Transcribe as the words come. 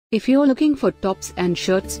If you're looking for tops and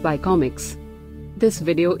shirts by Comix, this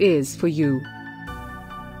video is for you.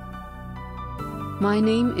 My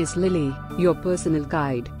name is Lily, your personal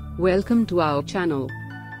guide. Welcome to our channel.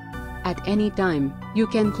 At any time, you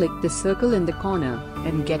can click the circle in the corner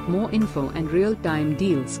and get more info and real-time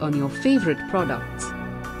deals on your favorite products.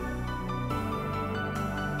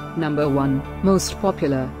 Number 1, Most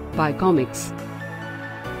Popular, by Comix.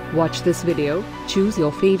 Watch this video, choose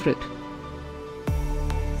your favorite.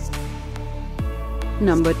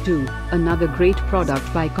 Number 2, another great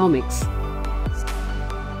product by Comix.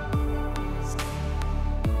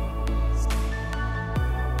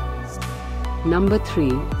 Number 3.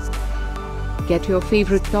 Get your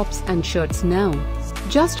favorite tops and shirts now.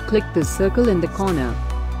 Just click the circle in the corner.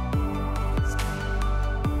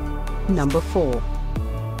 Number 4.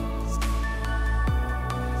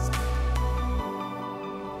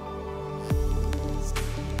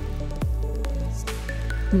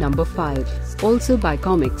 Number 5, also by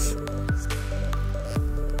Comix.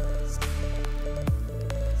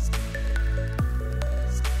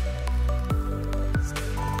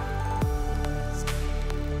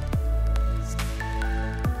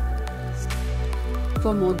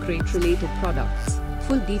 For more great related products,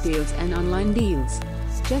 full details and online deals,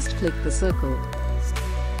 just click the circle.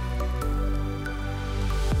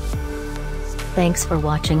 Thanks for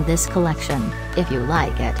watching this collection. If you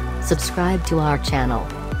like it, subscribe to our channel.